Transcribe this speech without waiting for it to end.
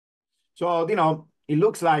So, it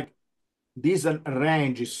looks like this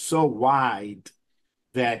range is so wide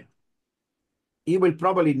that he will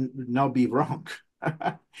probably not be wrong.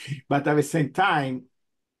 But at the same time,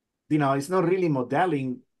 it's not really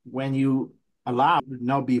modeling when you allow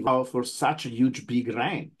not be for such a huge big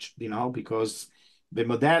range, because the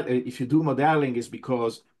model, if you do modeling, is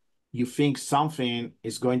because you think something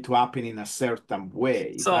is going to happen in a certain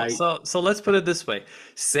way, So, right? so, so let's put it this way.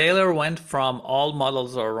 Saylor went from all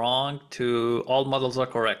models are wrong to all models are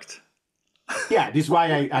correct. Yeah, this is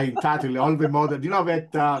why I entitled all the model.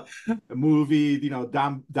 That movie,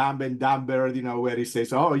 Dumb and Dumber, where he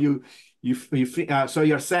says, "Oh, so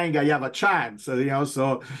you're saying I have a chance."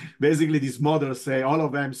 So basically, these models say, all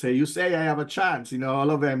of them say, "You say I have a chance."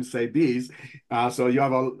 All of them say this. So you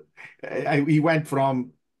have all. We went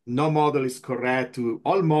from no model is correct to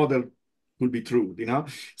all model could be true.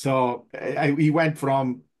 So we went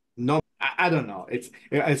from no. I don't know. It's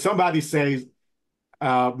somebody says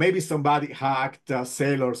maybe somebody hacked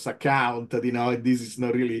Sailor's account, and this is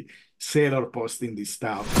not really Sailor posting this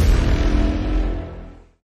stuff.